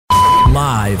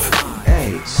Live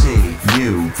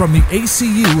ACU. from the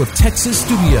ACU of Texas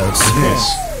Studios.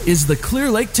 This is the Clear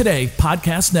Lake Today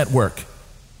Podcast Network.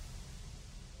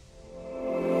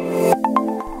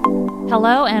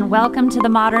 Hello and welcome to the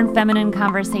Modern Feminine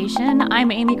Conversation.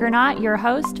 I'm Amy Granat, your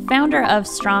host, founder of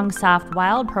Strong Soft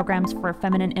Wild, programs for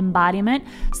feminine embodiment.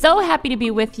 So happy to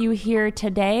be with you here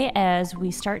today as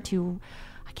we start to,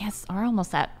 are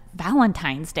almost at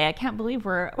Valentine's Day. I can't believe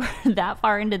we're that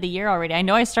far into the year already. I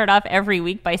know I start off every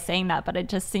week by saying that, but it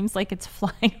just seems like it's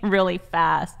flying really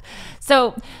fast.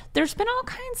 So there's been all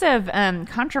kinds of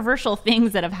controversial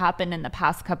things that have happened in the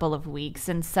past couple of weeks.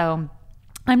 And so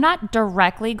I'm not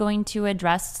directly going to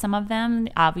address some of them.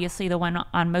 Obviously, the one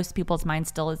on most people's minds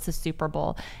still is the Super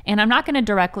Bowl. And I'm not going to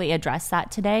directly address that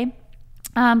today.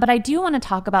 But I do want to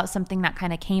talk about something that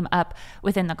kind of came up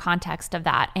within the context of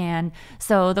that. And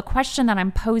so the question that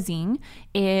I'm posing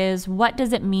is, what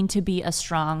does it mean to be a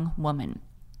strong woman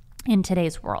in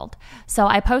today's world? So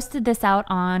I posted this out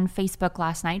on Facebook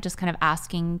last night, just kind of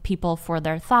asking people for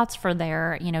their thoughts, for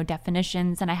their,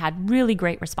 definitions, and I had really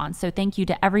great response. So thank you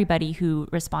to everybody who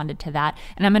responded to that.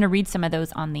 And I'm going to read some of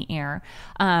those on the air.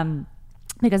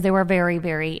 Because they were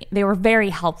very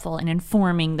helpful in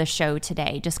informing the show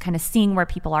today, just kind of seeing where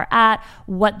people are at,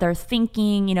 what they're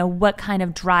thinking, what kind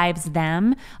of drives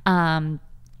them, and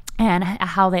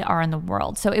how they are in the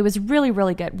world. So it was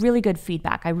really good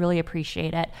feedback. I really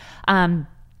appreciate it.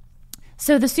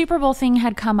 So the Super Bowl thing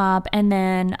had come up, and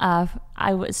then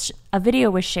a video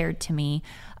was shared to me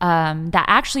that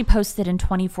actually posted in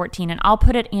 2014, and I'll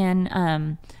put it in.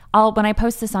 When I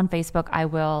post this on Facebook, I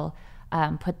will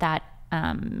put that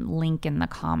link in the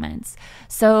comments.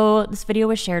 So this video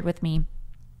was shared with me,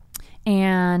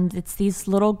 and it's these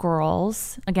little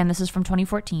girls. Again, this is from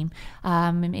 2014.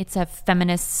 It's a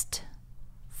feminist,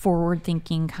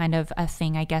 forward-thinking kind of a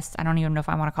thing, I guess. I don't even know if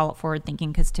I want to call it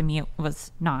forward-thinking, because to me it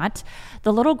was not.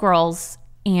 The little girls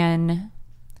in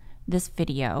this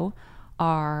video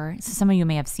are, so some of you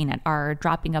may have seen it, are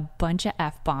dropping a bunch of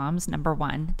F-bombs, number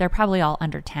one. They're probably all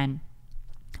under 10.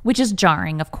 Which is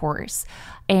jarring, of course.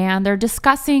 And they're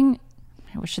kind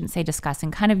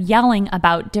of yelling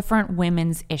about different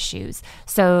women's issues.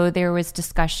 So there was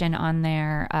discussion on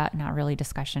there,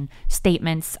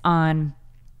 statements on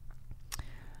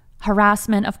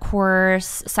harassment, of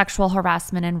course, sexual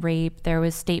harassment and rape. There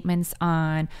was statements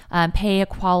on pay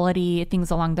equality,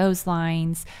 things along those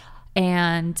lines,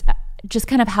 and just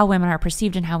kind of how women are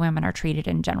perceived and how women are treated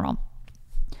in general.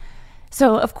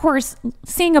 So, of course,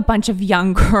 seeing a bunch of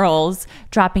young girls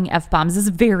dropping F-bombs is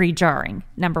very jarring,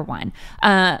 number one.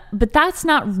 But that's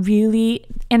not really,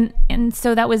 and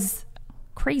so that was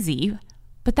crazy,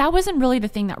 but that wasn't really the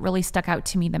thing that really stuck out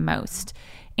to me the most.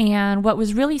 And what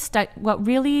really stuck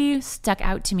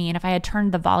out to me, and if I had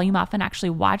turned the volume off and actually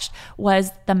watched,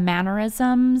 was the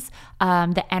mannerisms,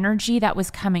 the energy that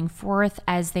was coming forth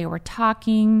as they were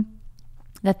talking,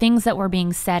 the things that were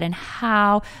being said, and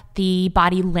how the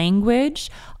body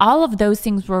language, all of those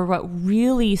things were what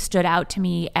really stood out to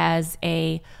me as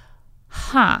is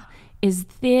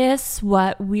this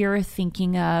what we're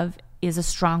thinking of is a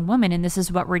strong woman? And this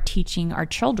is what we're teaching our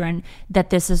children, that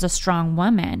this is a strong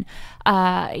woman.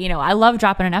 I love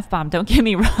dropping an F-bomb. Don't get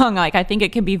me wrong. I think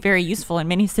it can be very useful in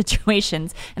many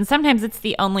situations. And sometimes it's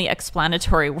the only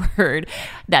explanatory word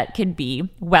that could be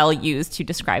well used to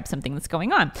describe something that's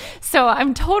going on. So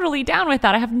I'm totally down with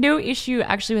that. I have no issue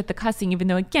actually with the cussing, even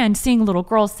though, again, seeing little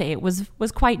girls say it was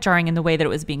quite jarring, and the way that it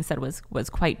was being said was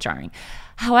quite jarring.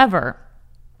 However,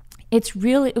 it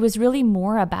was really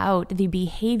more about the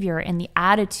behavior and the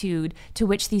attitude to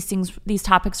which these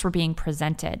topics were being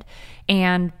presented.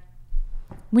 And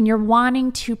when you're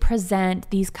wanting to present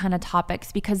these kind of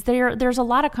topics, because there's a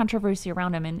lot of controversy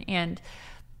around them, and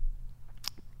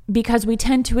because we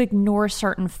tend to ignore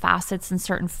certain facets and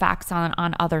certain facts on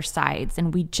other sides,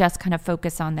 and we just kind of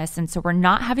focus on this. And so we're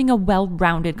not having a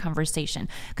well-rounded conversation,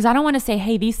 because I don't want to say,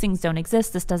 hey, these things don't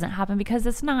exist, this doesn't happen, because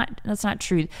that's not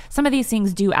true. Some of these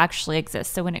things do actually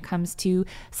exist. So when it comes to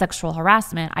sexual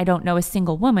harassment, I don't know a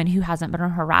single woman who hasn't been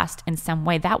harassed in some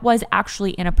way. That was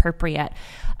actually inappropriate.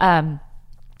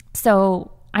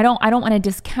 So I don't want to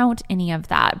discount any of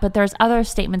that, but there's other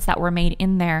statements that were made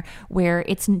in there where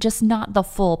it's just not the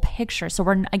full picture. So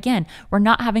we're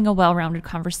not having a well-rounded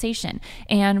conversation.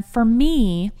 And for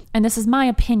me, and this is my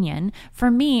opinion,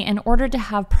 for me, in order to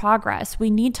have progress, we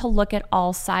need to look at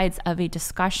all sides of a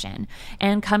discussion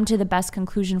and come to the best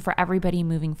conclusion for everybody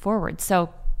moving forward.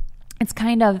 So it's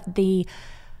kind of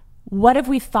what have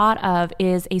we thought of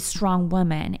is a strong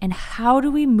woman, and how do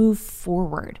we move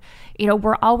forward?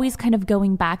 We're always kind of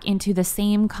going back into the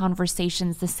same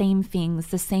conversations, the same things,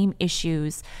 the same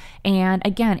issues. And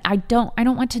again, I don't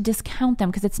want to discount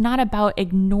them, because it's not about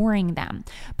ignoring them.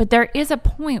 But there is a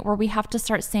point where we have to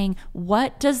start saying,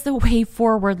 what does the way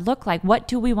forward look like? What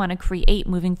do we want to create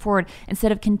moving forward,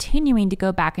 instead of continuing to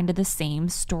go back into the same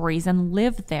stories and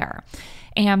live there?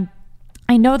 And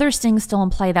I know there's things still in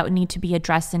play that would need to be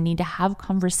addressed and need to have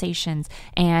conversations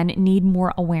and need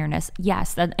more awareness.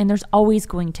 Yes, and there's always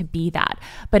going to be that.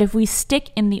 But if we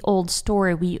stick in the old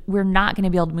story, we're not going to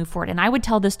be able to move forward. And I would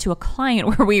tell this to a client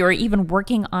where we were even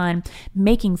working on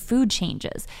making food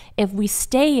changes. If we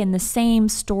stay in the same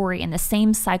story, in the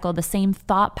same cycle, the same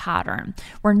thought pattern,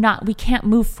 we can't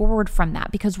move forward from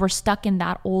that, because we're stuck in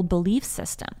that old belief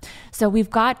system. So we've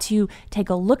got to take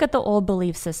a look at the old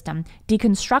belief system,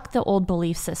 deconstruct the old belief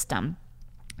system,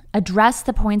 address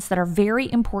the points that are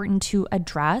very important to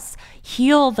address,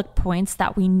 heal the points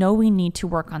that we know we need to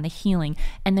work on the healing,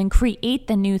 and then create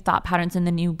the new thought patterns and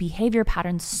the new behavior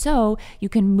patterns so you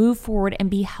can move forward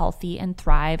and be healthy and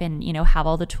thrive and, have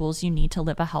all the tools you need to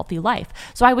live a healthy life.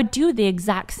 So I would do the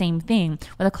exact same thing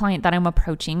with a client that I'm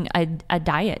approaching a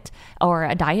diet or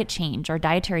a diet change or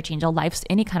dietary change,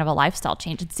 any kind of a lifestyle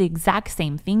change. It's the exact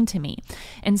same thing to me.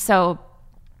 And so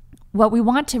what we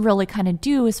want to really kind of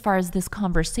do as far as this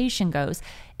conversation goes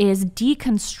is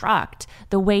deconstruct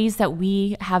the ways that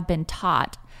we have been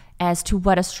taught as to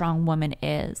what a strong woman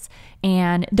is.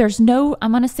 And there's no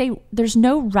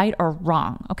right or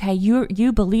wrong, okay?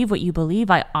 You believe what you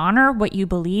believe. I honor what you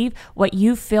believe, what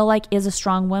you feel like is a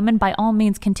strong woman. By all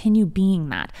means, continue being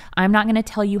that. I'm not going to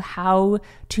tell you how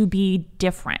to be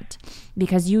different,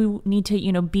 because you need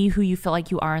to, be who you feel like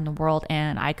you are in the world.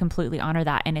 And I completely honor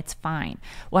that, and it's fine.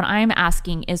 What I'm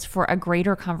asking is for a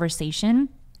greater conversation,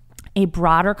 a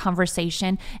broader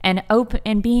conversation, and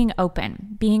being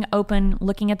open,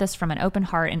 looking at this from an open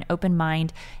heart and open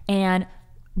mind, and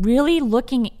really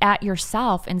looking at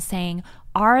yourself and saying,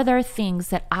 are there things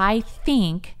that I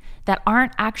think that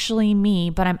aren't actually me,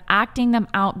 but I'm acting them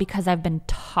out because I've been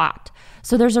taught?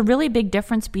 So there's a really big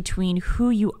difference between who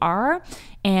you are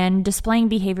and displaying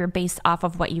behavior based off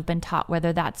of what you've been taught,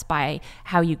 whether that's by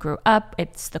how you grew up,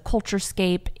 it's the culture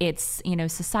scape, it's,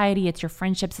 society, it's your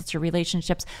friendships, it's your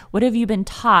relationships. What have you been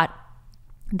taught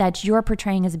that you're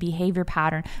portraying as a behavior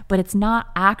pattern, but it's not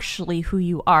actually who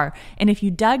you are? And if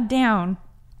you dug down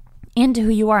into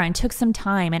who you are and took some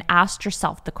time and asked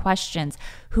yourself the questions,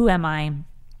 who am I?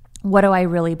 What do I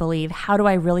really believe? How do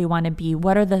I really want to be?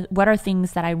 What are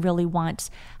things that I really want?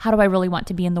 How do I really want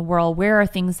to be in the world? Where are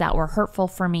things that were hurtful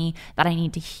for me that I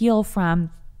need to heal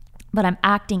from? But I'm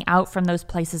acting out from those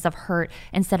places of hurt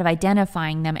instead of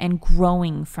identifying them and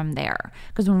growing from there.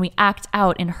 Because when we act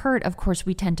out in hurt, of course,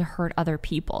 we tend to hurt other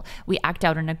people. We act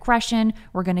out in aggression,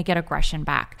 we're going to get aggression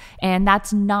back. And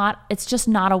it's just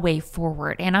not a way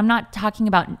forward. And I'm not talking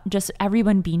about just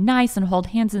everyone be nice and hold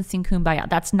hands and sing Kumbaya.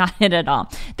 That's not it at all.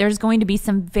 There's going to be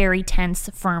some very tense,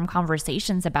 firm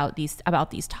conversations about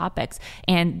these topics.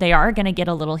 And they are going to get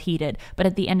a little heated. But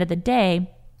at the end of the day,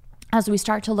 as we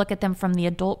start to look at them from the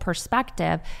adult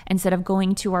perspective, instead of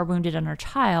going to our wounded inner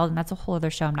child, and that's a whole other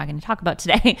show I'm not going to talk about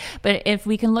today, but if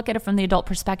we can look at it from the adult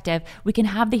perspective, we can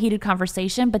have the heated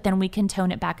conversation, but then we can tone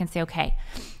it back and say, okay,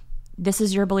 this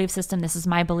is your belief system, this is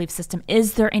my belief system.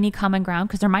 Is there any common ground?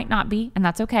 Because there might not be, and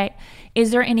that's okay.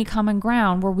 Is there any common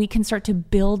ground where we can start to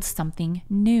build something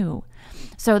new?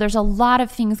 So there's a lot of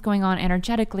things going on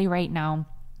energetically right now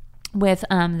with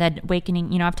the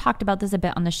awakening. I've talked about this a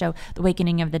bit on the show, the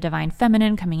awakening of the divine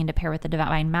feminine coming into pair with the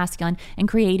divine masculine and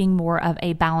creating more of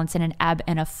a balance and an ebb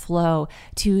and a flow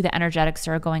to the energetics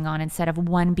that are going on, instead of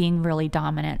one being really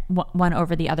dominant, one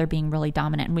over the other being really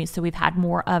dominant. And so we've had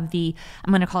more of the,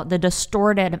 I'm going to call it the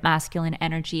distorted masculine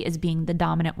energy as being the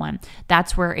dominant one.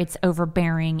 That's where it's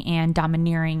overbearing and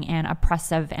domineering and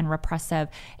oppressive and repressive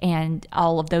and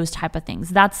all of those type of things.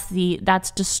 That's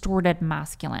distorted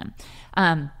masculine.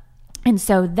 And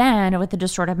so then with the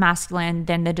distorted masculine,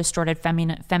 then the distorted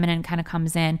feminine kind of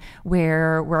comes in,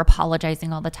 where we're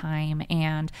apologizing all the time,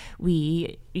 and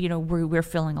we're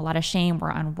feeling a lot of shame,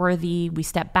 we're unworthy, we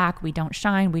step back, we don't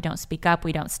shine, we don't speak up,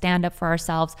 we don't stand up for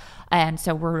ourselves. And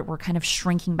so we're kind of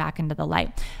shrinking back into the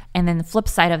light. And then the flip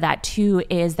side of that too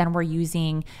is then we're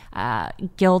using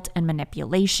guilt and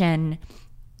manipulation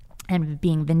and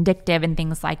being vindictive and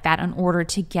things like that in order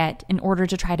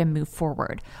to try to move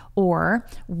forward. Or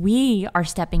we are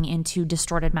stepping into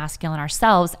distorted masculine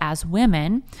ourselves as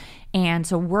women. And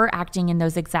so we're acting in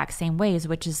those exact same ways,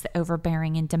 which is the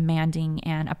overbearing and demanding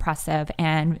and oppressive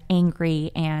and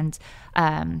angry and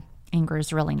anger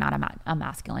is really not a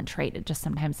masculine trait. It just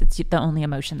sometimes it's the only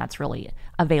emotion that's really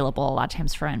available a lot of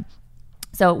times for men.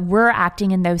 So we're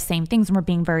acting in those same things and we're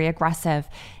being very aggressive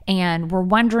and we're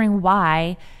wondering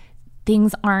why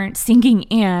things aren't sinking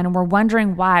in. We're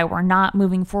wondering why we're not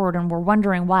moving forward and we're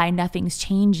wondering why nothing's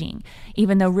changing,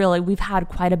 even though really we've had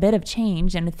quite a bit of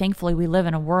change. And thankfully we live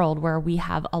in a world where we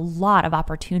have a lot of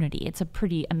opportunity. It's a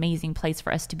pretty amazing place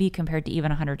for us to be compared to even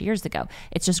 100 years ago.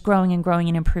 It's just growing and growing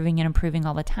and improving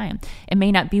all the time. It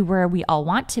may not be where we all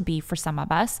want to be for some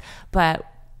of us, but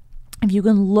if you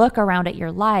can look around at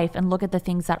your life and look at the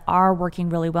things that are working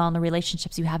really well and the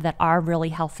relationships you have that are really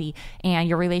healthy and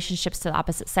your relationships to the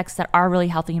opposite sex that are really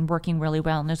healthy and working really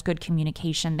well and there's good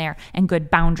communication there and good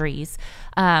boundaries,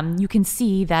 you can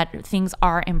see that things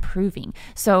are improving.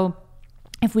 So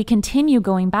if we continue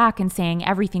going back and saying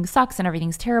everything sucks and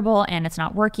everything's terrible and it's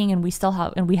not working and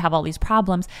we have all these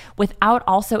problems without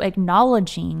also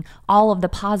acknowledging all of the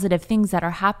positive things that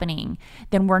are happening,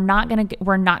 then we're not going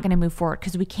to move forward,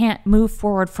 because we can't move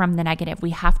forward from the negative. We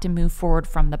have to move forward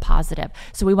from the positive.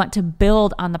 So we want to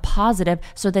build on the positive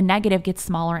so the negative gets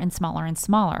smaller and smaller and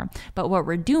smaller. But what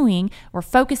we're doing, we're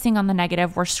focusing on the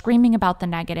negative, we're screaming about the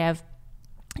negative,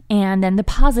 and then the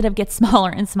positive gets smaller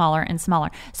and smaller and smaller.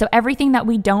 So everything that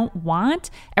we don't want,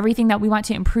 everything that we want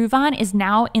to improve on is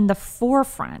now in the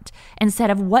forefront instead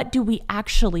of what do we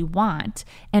actually want,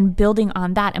 and building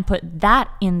on that and put that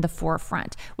in the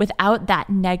forefront without that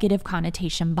negative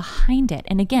connotation behind it.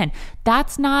 And again,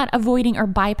 that's not avoiding or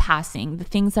bypassing the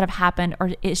things that have happened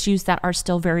or issues that are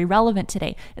still very relevant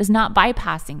today. It's not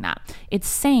bypassing that. It's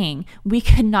saying we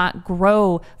cannot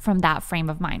grow from that frame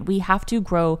of mind. We have to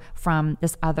grow from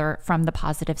from the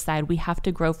positive side. We have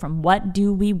to grow from what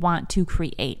do we want to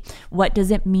create? What does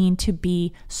it mean to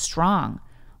be strong?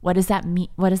 What does that mean?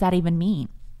 What does that even mean?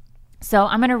 So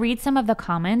I'm going to read some of the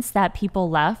comments that people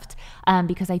left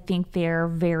because I think they're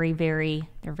very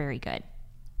good.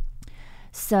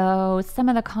 So some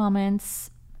of the comments,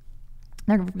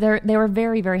 they were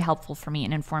very helpful for me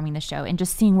in informing the show and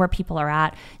just seeing where people are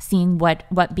at, seeing what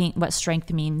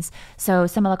strength means. So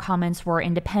some of the comments were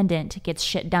independent, gets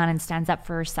shit done and stands up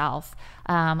for herself.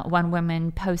 One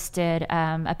woman posted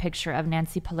a picture of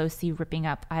Nancy Pelosi ripping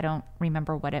up, I don't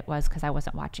remember what it was because I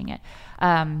wasn't watching it.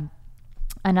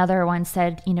 Another one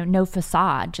said, no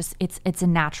facade, just it's a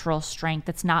natural strength.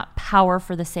 It's not power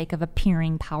for the sake of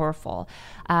appearing powerful.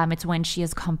 It's when she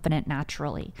is confident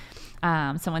naturally.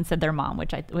 Someone said their mom,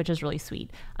 which is really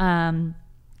sweet. And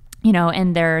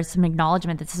there's some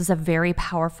acknowledgement that this is a very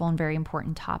powerful and very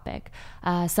important topic.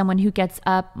 Someone who gets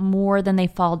up more than they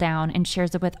fall down and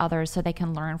shares it with others so they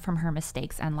can learn from her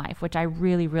mistakes in life, which I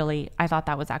thought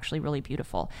that was actually really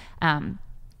beautiful.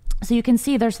 So you can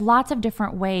see there's lots of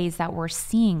different ways that we're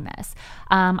seeing this.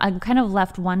 I kind of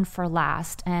left one for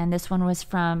last, and this one was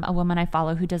from a woman I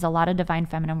follow who does a lot of divine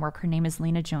feminine work. Her name is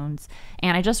Lena Jones,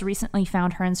 and I just recently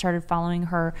found her and started following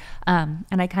her, and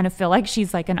I kind of feel like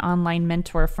she's like an online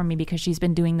mentor for me because she's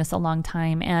been doing this a long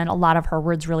time, and a lot of her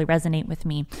words really resonate with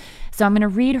me. So I'm going to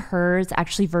read hers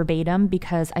actually verbatim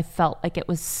because I felt like it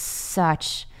was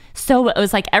so it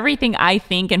was like everything I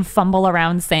think and fumble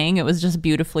around saying. It was just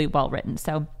beautifully well written.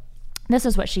 So this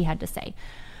is what she had to say.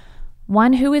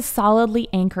 One who is solidly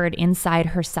anchored inside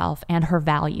herself and her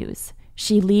values.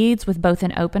 She leads with both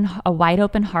a wide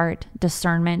open heart,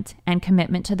 discernment, and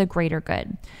commitment to the greater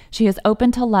good. She is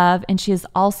open to love, and she is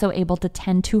also able to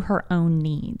tend to her own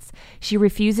needs. She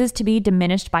refuses to be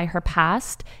diminished by her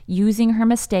past, using her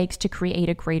mistakes to create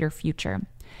a greater future.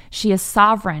 She is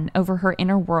sovereign over her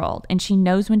inner world, and she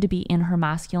knows when to be in her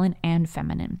masculine and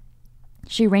feminine.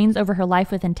 She reigns over her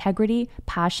life with integrity,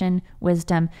 passion,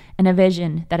 wisdom, and a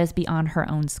vision that is beyond her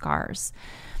own scars.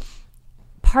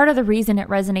 Part of the reason it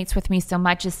resonates with me so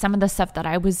much is some of the stuff that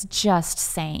I was just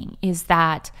saying is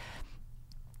that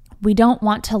we don't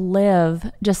want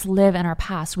to just live in our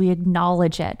past. We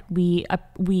acknowledge it. We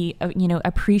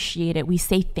appreciate it. We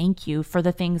say thank you for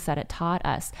the things that it taught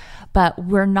us, but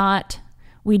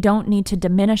we don't need to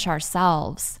diminish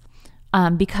ourselves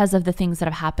because of the things that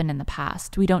have happened in the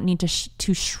past. We don't need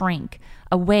to shrink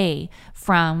away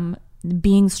from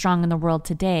being strong in the world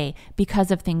today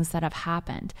because of things that have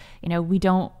happened.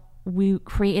 We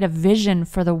create a vision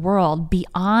for the world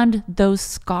beyond those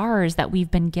scars that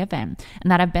we've been given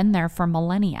and that have been there for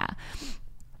millennia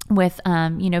with,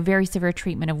 very severe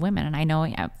treatment of women. And I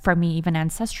know from me, even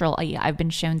ancestral, I've been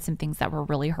shown some things that were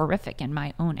really horrific in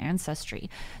my own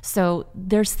ancestry. So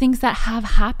there's things that have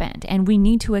happened and we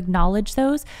need to acknowledge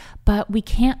those, but we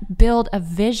can't build a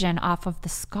vision off of the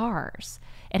scars.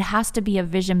 It has to be a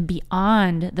vision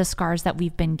beyond the scars that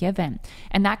we've been given.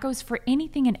 And that goes for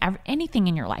anything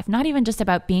in your life, not even just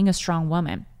about being a strong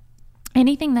woman.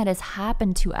 anything that has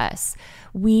happened to us,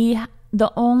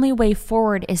 the only way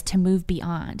forward is to move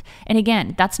beyond. And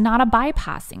again, that's not a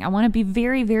bypassing. I want to be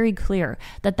very, very clear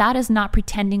that that is not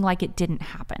pretending like it didn't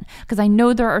happen. Because I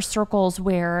know there are circles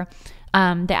where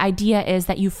the idea is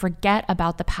that you forget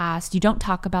about the past, you don't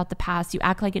talk about the past, you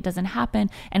act like it doesn't happen,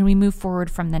 and we move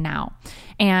forward from the now.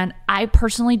 And I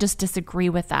personally just disagree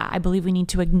with that. I believe we need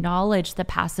to acknowledge the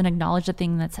past and acknowledge the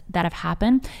things that have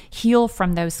happened, heal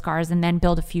from those scars, and then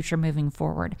build a future moving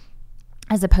forward,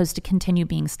 as opposed to continue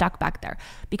being stuck back there.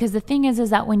 Because the thing is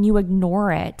that when you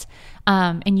ignore it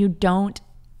and you don't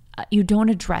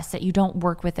address it, you don't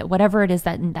work with it, whatever it is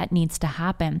that needs to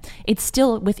happen, it's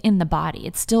still within the body,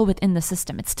 it's still within the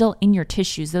system, it's still in your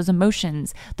tissues. Those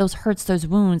emotions, those hurts, those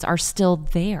wounds are still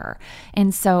there.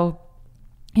 And so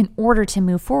in order to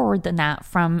move forward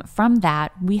from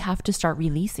that, we have to start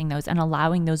releasing those and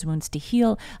allowing those wounds to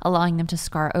heal, allowing them to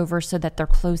scar over so that they're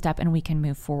closed up and we can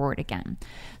move forward again.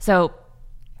 So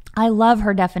I love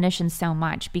her definition so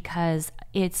much because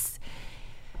it's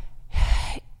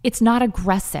not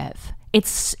aggressive.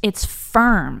 It's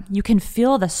firm. You can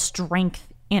feel the strength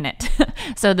in it.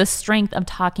 So the strength of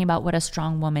talking about what a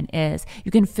strong woman is,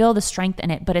 you can feel the strength in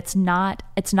it, but it's not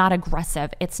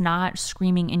aggressive. It's not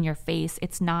screaming in your face.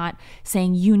 It's not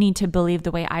saying you need to believe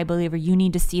the way I believe, or you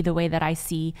need to see the way that I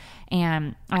see.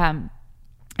 And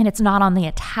it's not on the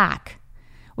attack,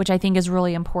 which I think is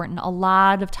really important. A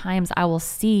lot of times I will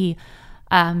see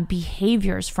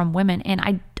behaviors from women, and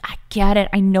I get it.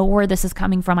 I know where this is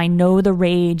coming from. I know the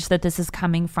rage that this is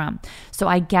coming from. So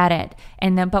I get it.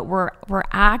 But we're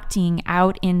acting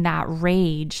out in that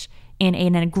rage in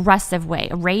an aggressive way.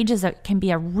 Rage can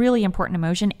be a really important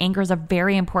emotion. Anger is a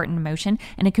very important emotion,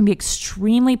 and it can be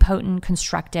extremely potent,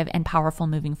 constructive, and powerful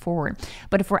moving forward.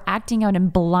 But if we're acting out in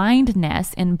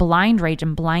blindness, in blind rage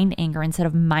and blind anger instead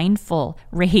of mindful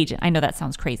rage, I know that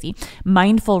sounds crazy,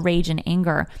 mindful rage and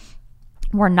anger,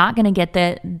 we're not going to get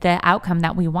the outcome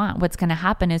that we want. What's going to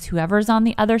happen is whoever's on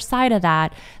the other side of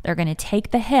that, they're going to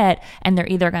take the hit, and they're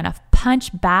either going to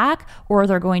punch back or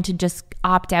they're going to just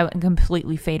opt out and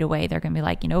completely fade away. They're going to be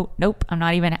like, nope, I'm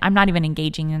not even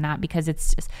engaging in that, because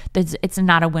it's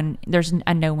not a win. There's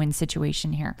a no-win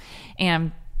situation here.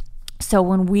 And so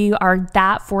when we are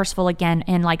that forceful again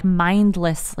and like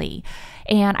mindlessly,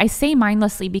 and I say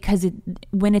mindlessly because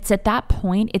when it's at that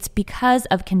point, it's because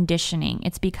of conditioning.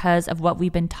 It's because of what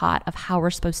we've been taught of how we're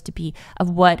supposed to be,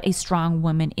 of what a strong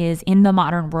woman is in the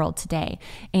modern world today.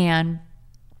 And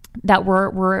that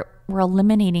we're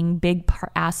eliminating big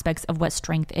aspects of what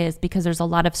strength is, because there's a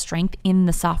lot of strength in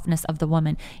the softness of the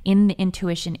woman, in the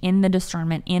intuition, in the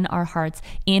discernment, in our hearts,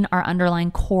 in our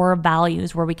underlying core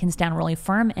values where we can stand really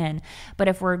firm in. But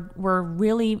if we're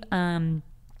really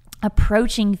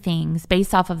approaching things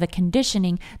based off of the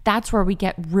conditioning, that's where we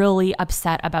get really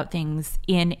upset about things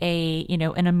in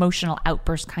an emotional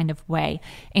outburst kind of way.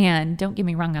 And don't get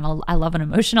me wrong, I love an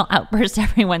emotional outburst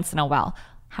every once in a while.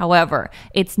 However,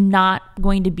 it's not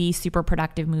going to be super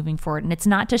productive moving forward. And it's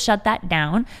not to shut that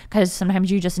down, because sometimes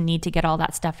you just need to get all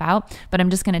that stuff out. But I'm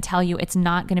just going to tell you, it's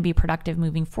not going to be productive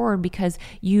moving forward, because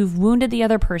you've wounded the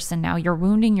other person now. You're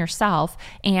wounding yourself,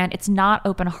 and it's not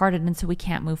open-hearted, and so we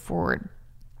can't move forward.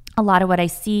 A lot of what I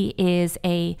see is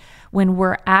when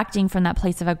we're acting from that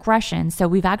place of aggression, so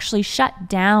we've actually shut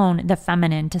down the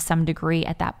feminine to some degree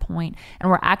at that point, and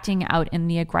we're acting out in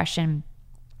the aggression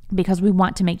because we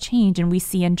want to make change and we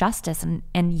see injustice.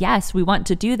 And yes, we want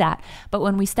to do that. But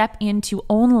when we step into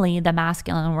only the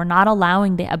masculine, we're not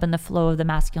allowing the ebb and the flow of the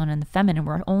masculine and the feminine.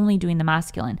 We're only doing the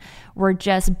masculine. We're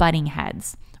just butting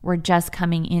heads. We're just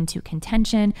coming into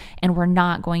contention, and we're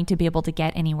not going to be able to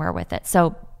get anywhere with it.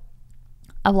 So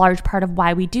a large part of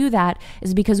why we do that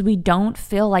is because we don't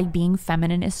feel like being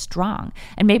feminine is strong.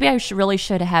 And maybe I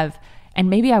should have, and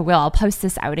maybe I will, I'll post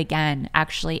this out again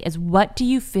actually, is what do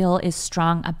you feel is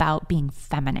strong about being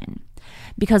feminine?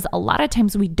 Because a lot of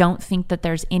times we don't think that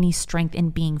there's any strength in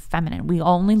being feminine. We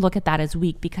only look at that as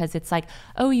weak, because it's like,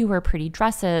 oh, you wear pretty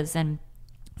dresses and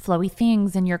flowy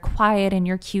things, and you're quiet and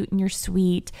you're cute and you're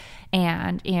sweet,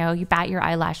 and you bat your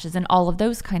eyelashes and all of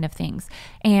those kind of things.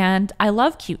 And I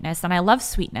love cuteness and I love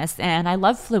sweetness and I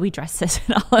love flowy dresses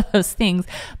and all of those things,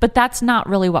 but that's not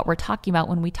really what we're talking about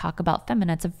when we talk about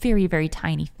feminine. It's a very, very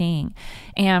tiny thing.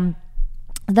 And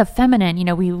the feminine,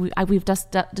 we've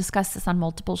just discussed this on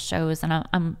multiple shows, and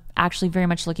I'm actually very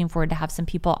much looking forward to have some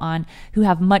people on who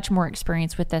have much more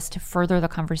experience with this to further the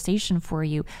conversation for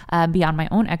you beyond my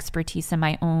own expertise and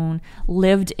my own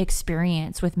lived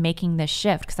experience with making this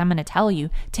shift. Because I'm going to tell you,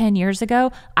 10 years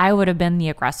ago, I would have been the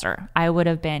aggressor. I would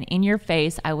have been in your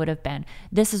face. I would have been,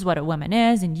 this is what a woman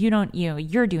is, and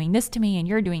you're doing this to me, and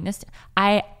you're doing this.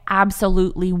 I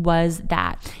absolutely was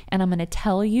that. And I'm going to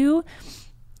tell you,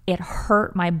 it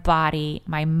hurt my body,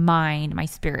 my mind, my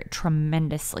spirit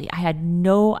tremendously. I had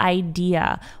no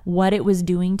idea what it was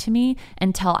doing to me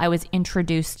until I was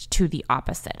introduced to the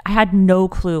opposite. I had no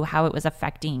clue how it was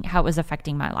affecting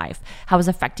my life, how it was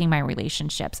affecting my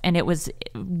relationships, and it was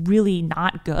really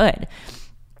not good.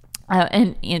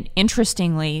 And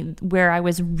interestingly, where I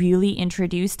was really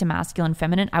introduced to masculine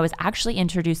feminine, I was actually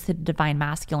introduced to the divine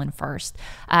masculine first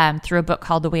through a book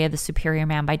called The Way of the Superior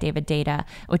Man by David Deida,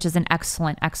 which is an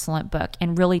excellent, excellent book,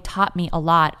 and really taught me a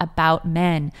lot about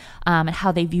men and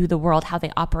how they view the world, how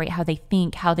they operate, how they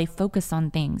think, how they focus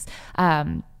on things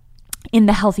in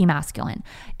the healthy masculine.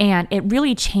 And it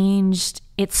really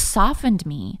it softened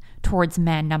me towards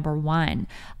men, number one,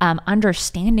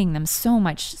 understanding them so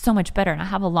much better. And I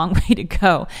have a long way to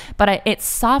go, but it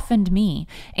softened me.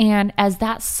 And as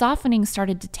that softening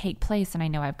started to take place, and I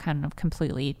know I've kind of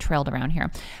completely trailed around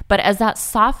here, but as that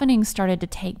softening started to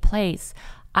take place,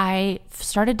 I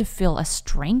started to feel a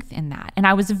strength in that. And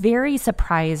I was very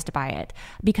surprised by it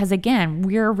because, again,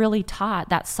 we're really taught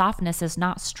that softness is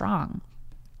not strong.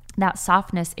 That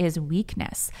softness is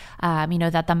weakness,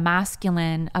 that the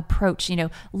masculine approach,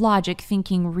 logic,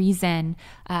 thinking, reason,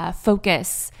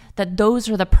 focus, that those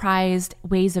are the prized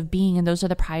ways of being, and those are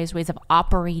the prized ways of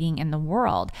operating in the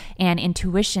world. And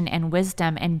intuition and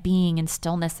wisdom and being in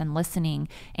stillness and listening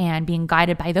and being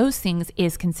guided by those things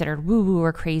is considered woo-woo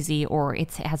or crazy, or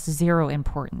it has zero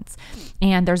importance.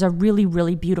 And there's a really,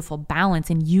 really beautiful balance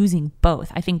in using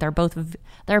both. I think they're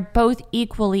both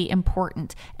equally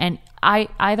important. And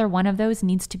either one of those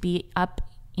needs to be up,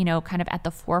 kind of at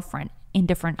the forefront in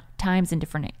different times, in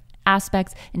different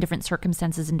aspects, in different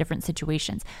circumstances, in different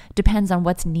situations. Depends on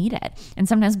what's needed. And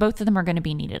sometimes both of them are going to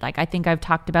be needed. Like I think I've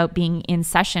talked about being in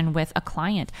session with a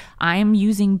client. I'm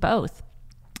using both.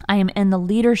 I am in the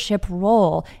leadership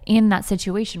role in that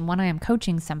situation when I am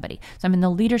coaching somebody. So I'm in the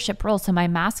leadership role. So my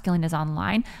masculine is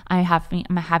online. I'm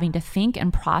having to think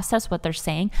and process what they're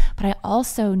saying, but I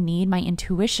also need my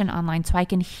intuition online so I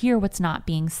can hear what's not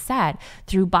being said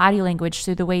through body language,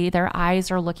 through the way their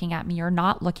eyes are looking at me or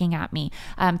not looking at me,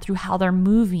 through how they're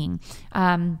moving,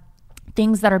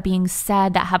 things that are being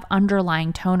said that have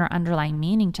underlying tone or underlying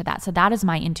meaning to that. So that is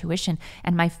my intuition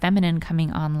and my feminine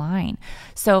coming online.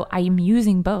 So I am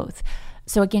using both.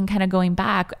 So again, kind of going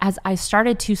back, as I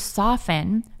started to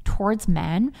soften towards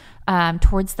men,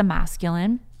 towards the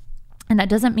masculine, and that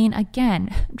doesn't mean,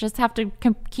 again, just have to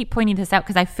keep pointing this out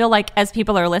because I feel like as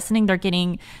people are listening, they're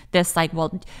getting this like,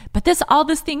 well, but all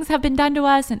these things have been done to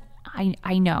us. And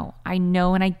I know,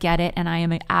 and I get it. And I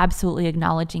am absolutely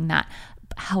acknowledging that.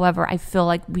 However, I feel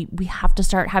like we have to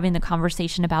start having the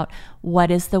conversation about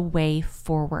what is the way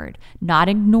forward, not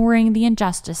ignoring the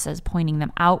injustices, pointing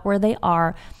them out where they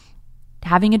are,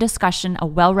 having a discussion, a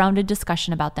well-rounded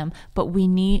discussion about them, but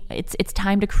it's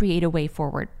time to create a way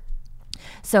forward.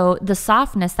 So the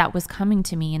softness that was coming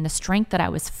to me and the strength that I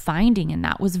was finding in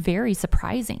that was very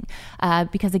surprising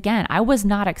because again, I was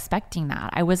not expecting that.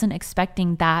 I wasn't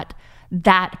expecting that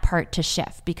part to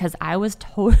shift because I was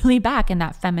totally back in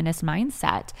that feminist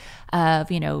mindset of,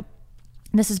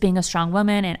 this is being a strong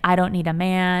woman and I don't need a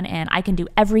man and I can do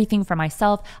everything for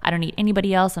myself. I don't need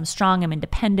anybody else. I'm strong. I'm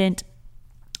independent.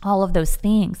 All of those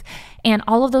things. And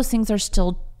all of those things are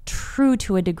still true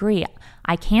to a degree.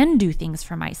 I can do things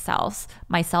for myself.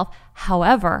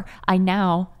 However, I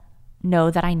now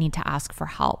know that I need to ask for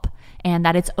help and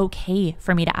that it's okay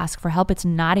for me to ask for help. It's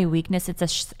not a weakness.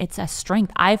 It's a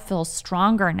strength. I feel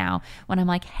stronger now when I'm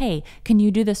like, hey, can you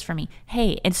do this for me?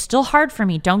 Hey, it's still hard for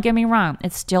me. Don't get me wrong.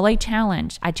 It's still a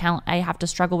challenge. I have to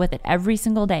struggle with it every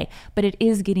single day, but it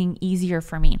is getting easier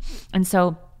for me. And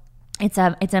so it's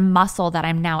a muscle that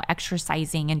I'm now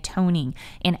exercising and toning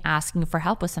and asking for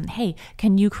help with something. Hey,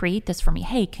 can you create this for me?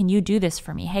 Hey, can you do this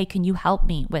for me? Hey, can you help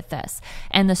me with this?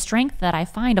 And the strength that I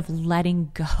find of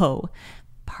letting go.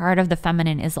 Part of the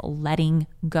feminine is letting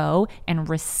go and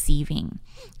receiving.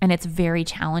 And it's very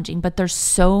challenging, but there's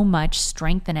so much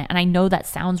strength in it. And I know that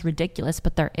sounds ridiculous,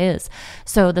 but there is.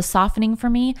 So the softening for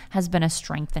me has been a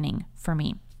strengthening for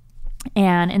me.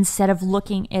 And instead of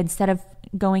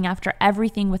going after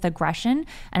everything with aggression.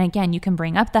 And again, you can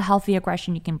bring up the healthy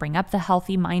aggression, you can bring up the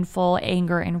healthy, mindful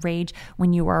anger and rage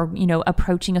when you are,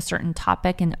 approaching a certain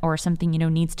topic or something,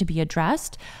 needs to be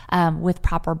addressed with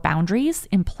proper boundaries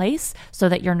in place so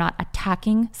that you're not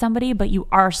attacking somebody, but you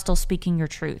are still speaking your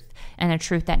truth, and a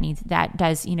truth that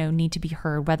does need to be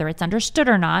heard, whether it's understood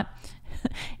or not.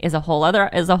 is a whole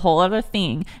other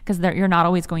thing, because you're not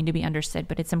always going to be understood,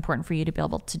 but it's important for you to be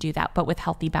able to do that, but with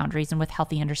healthy boundaries and with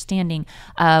healthy understanding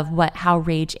of how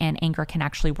rage and anger can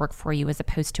actually work for you as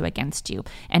opposed to against you,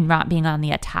 and not being on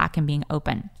the attack and being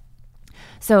open.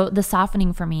 So the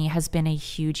softening for me has been a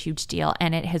huge, huge deal,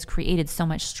 and it has created so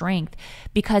much strength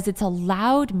because it's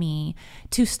allowed me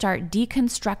to start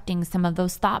deconstructing some of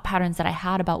those thought patterns that I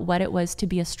had about what it was to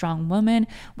be a strong woman,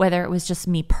 whether it was just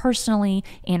me personally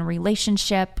in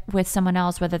relationship with someone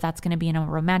else, whether that's going to be in a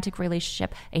romantic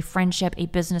relationship, a friendship, a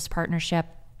business partnership,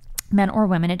 men or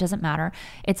women, it doesn't matter.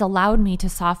 It's allowed me to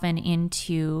soften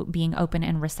into being open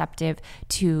and receptive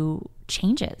to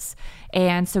changes.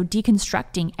 And so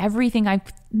deconstructing everything I've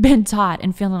been taught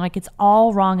and feeling like it's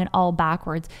all wrong and all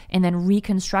backwards, and then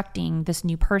reconstructing this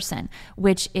new person,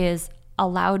 which is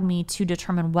allowed me to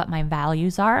determine what my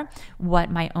values are,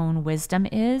 what my own wisdom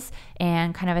is,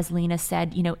 and kind of, as Lena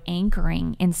said,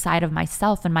 anchoring inside of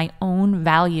myself and my own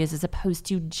values, as opposed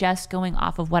to just going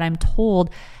off of what I'm told,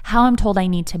 how I'm told I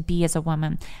need to be as a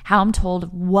woman, how I'm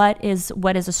told what is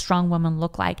a strong woman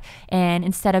look like. And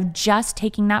instead of just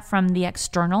taking that from the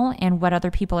external and what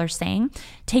other people are saying,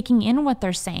 taking in what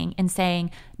they're saying and saying,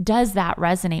 does that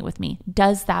resonate with me?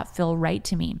 Does that feel right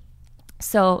to me?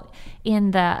 So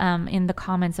in the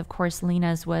comments, of course,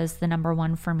 Lena's was the number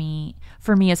one for me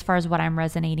as far as what I'm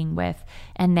resonating with.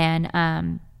 And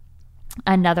then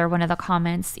another one of the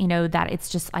comments, that it's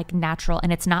just like natural,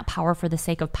 and it's not power for the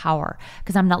sake of power,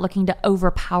 because I'm not looking to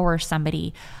overpower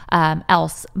somebody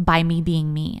else by me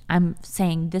being me. I'm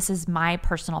saying this is my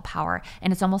personal power,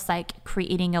 and it's almost like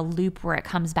creating a loop where it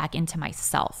comes back into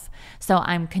myself. So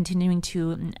I'm continuing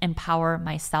to empower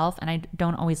myself, and I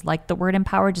don't always like the word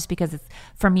empower, just because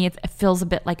for me it feels a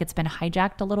bit like it's been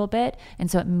hijacked a little bit, and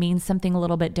so it means something a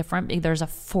little bit different. There's a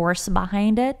force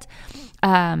behind it.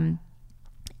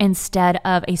 Instead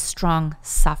of a strong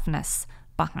softness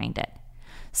behind it.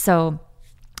 So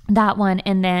that one,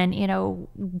 and then,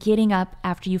 getting up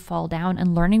after you fall down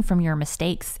and learning from your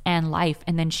mistakes and life,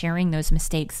 and then sharing those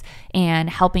mistakes and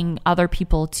helping other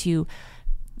people to,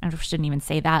 I shouldn't even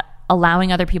say that,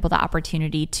 allowing other people the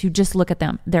opportunity to just look at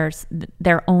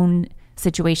their own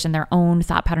situation, their own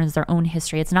thought patterns, their own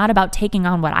history. It's not about taking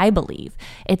on what I believe.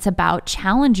 It's about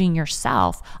challenging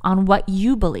yourself on what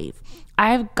you believe.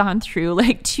 I've gone through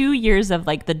 2 years of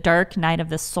the dark night of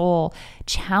the soul,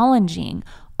 challenging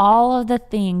all of the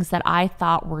things that I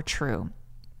thought were true.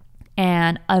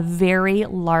 And a very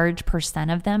large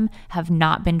percent of them have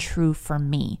not been true for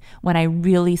me when I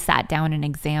really sat down and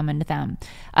examined them.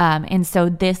 And so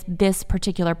this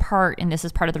particular part, and this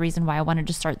is part of the reason why I wanted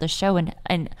to start the show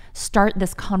and start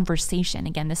this conversation.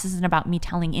 Again, this isn't about me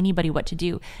telling anybody what to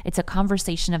do. It's a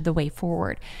conversation of the way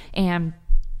forward. And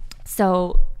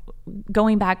so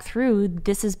going back through,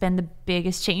 this has been the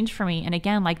biggest change for me. And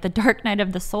again, the dark night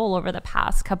of the soul over the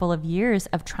past couple of years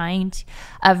of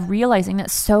realizing that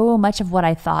so much of what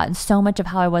I thought and so much of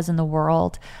how I was in the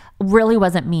world really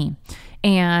wasn't me.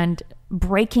 And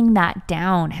breaking that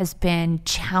down has been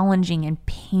challenging and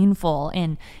painful,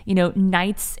 and,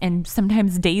 nights and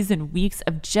sometimes days and weeks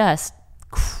of just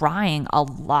crying a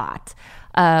lot,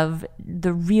 of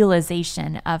the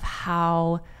realization of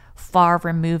how far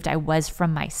removed I was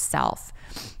from myself.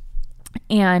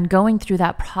 And going through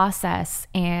that process,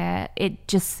 and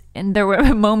there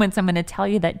were moments, I'm going to tell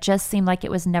you, that just seemed like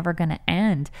it was never going to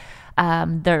end.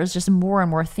 There's just more and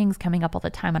more things coming up all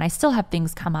the time, and I still have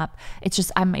things come up. It's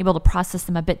just I'm able to process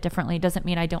them a bit differently. It doesn't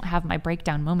mean I don't have my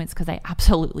breakdown moments, because I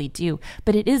absolutely do,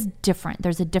 but it is different.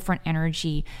 There's a different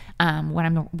energy when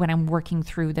I'm working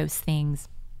through those things.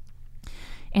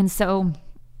 And so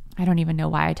I don't even know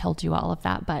why I told you all of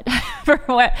that, but for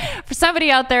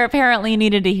somebody out there apparently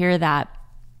needed to hear that.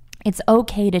 It's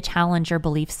okay to challenge your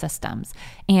belief systems.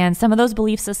 And some of those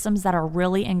belief systems that are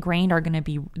really ingrained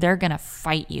they're going to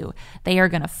fight you. They are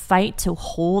going to fight to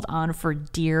hold on for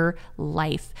dear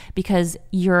life, because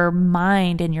your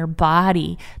mind and your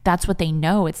body, that's what they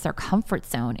know. It's their comfort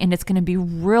zone. And it's going to be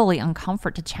really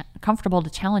uncomfortable to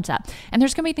challenge that. And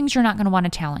there's going to be things you're not going to want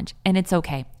to challenge. And it's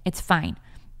okay. It's fine.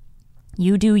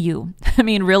 You do you. I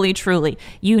mean, really, truly.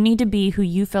 You need to be who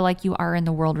you feel like you are in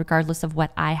the world, regardless of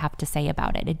what I have to say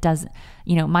about it. It doesn't,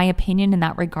 my opinion in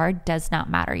that regard does not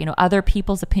matter. Other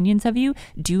people's opinions of you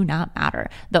do not matter.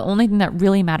 The only thing that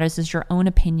really matters is your own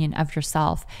opinion of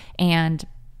yourself and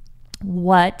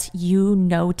what you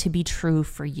know to be true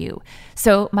for you.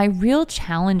 So my real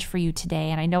challenge for you today,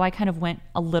 and I know I kind of went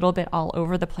a little bit all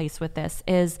over the place with this,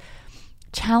 is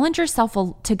challenge yourself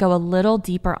to go a little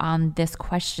deeper on this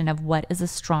question of what is a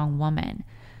strong woman.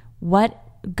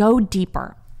 Go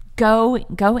deeper. Go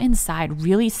inside,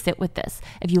 really sit with this.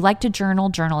 If you like to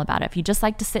journal about it. If you just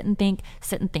like to sit and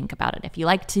think about it. If you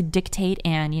like to dictate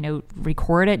and,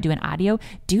 record it, do an audio,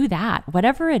 do that,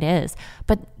 whatever it is.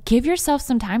 But give yourself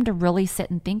some time to really sit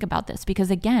and think about this, because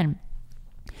again,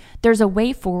 there's a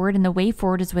way forward, and the way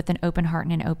forward is with an open heart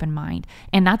and an open mind.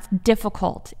 And that's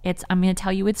difficult. I'm going to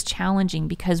tell you it's challenging,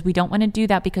 because we don't want to do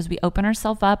that, because we open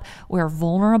ourselves up. We're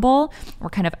vulnerable. We're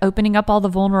kind of opening up all the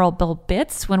vulnerable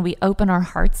bits when we open our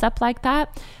hearts up like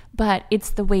that. But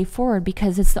it's the way forward,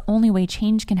 because it's the only way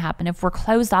change can happen. If we're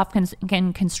closed off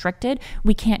and constricted,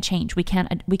 we can't change. We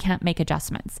can't make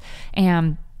adjustments.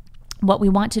 And what we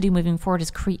want to do moving forward is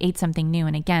create something new.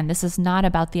 And again, this is not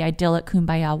about the idyllic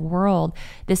kumbaya world.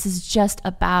 This is just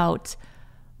about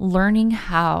learning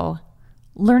who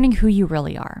you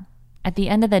really are. At the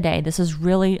end of the day, this is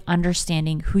really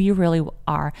understanding who you really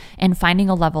are and finding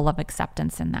a level of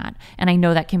acceptance in that. And I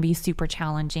know that can be super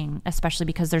challenging, especially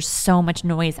because there's so much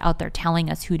noise out there telling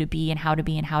us who to be and how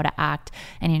to act.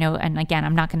 And, and again,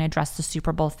 I'm not going to address the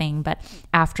Super Bowl thing, but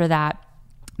after that,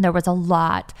 there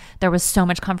was so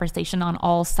much conversation on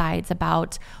all sides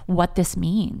about what this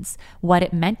means, what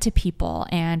it meant to people.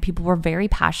 And people were very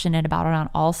passionate about it on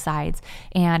all sides.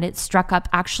 And it struck up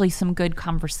actually some good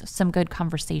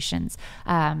conversations.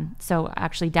 So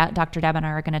actually, Dr. Deb and I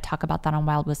are going to talk about that on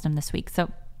Wild Wisdom this week.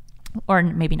 Or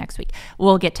maybe next week.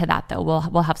 We'll get to that though.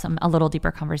 We'll have a little deeper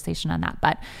conversation on that.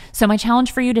 But so my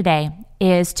challenge for you today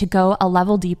is to go a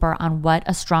level deeper on what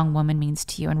a strong woman means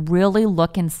to you, and really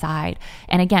look inside.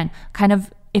 And again, kind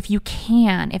of, if you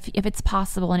can, if it's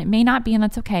possible, and it may not be, and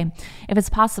that's okay. If it's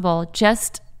possible,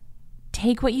 just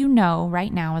take what you know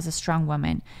right now as a strong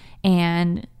woman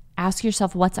and ask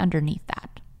yourself what's underneath that.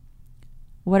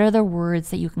 What are the words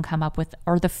that you can come up with,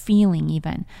 or the feeling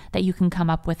even that you can come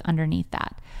up with underneath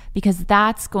that? Because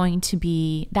that's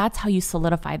how you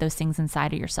solidify those things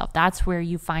inside of yourself. That's where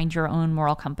you find your own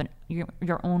moral compass,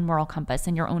 your own moral compass,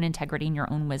 and your own integrity and your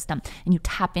own wisdom. And you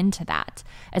tap into that,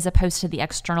 as opposed to the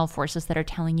external forces that are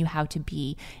telling you how to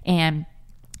be, and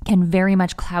can very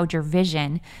much cloud your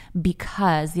vision,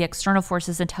 because the external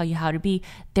forces that tell you how to be,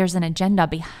 there's an agenda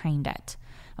behind it.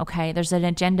 Okay, there's an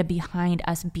agenda behind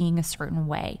us being a certain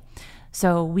way.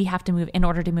 So we have to move, in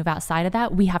order to move outside of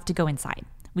that, we have to go inside.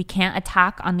 We can't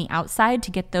attack on the outside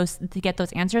to get those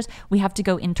answers. We have to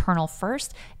go internal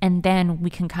first, and then we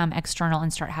can come external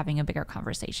and start having a bigger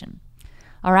conversation.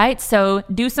 All right, so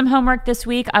do some homework this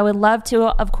week. I would love to,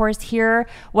 of course, hear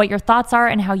what your thoughts are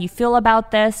and how you feel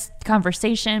about this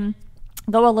conversation.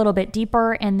 Go a little bit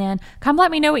deeper, and then come let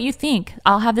me know what you think.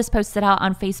 I'll have this posted out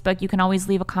on Facebook. You can always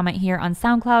leave a comment here on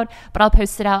SoundCloud, but I'll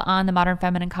post it out on the Modern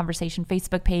Feminine Conversation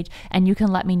Facebook page, and you can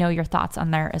let me know your thoughts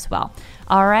on there as well.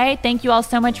 All right. Thank you all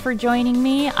so much for joining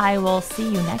me. I will see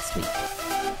you next week.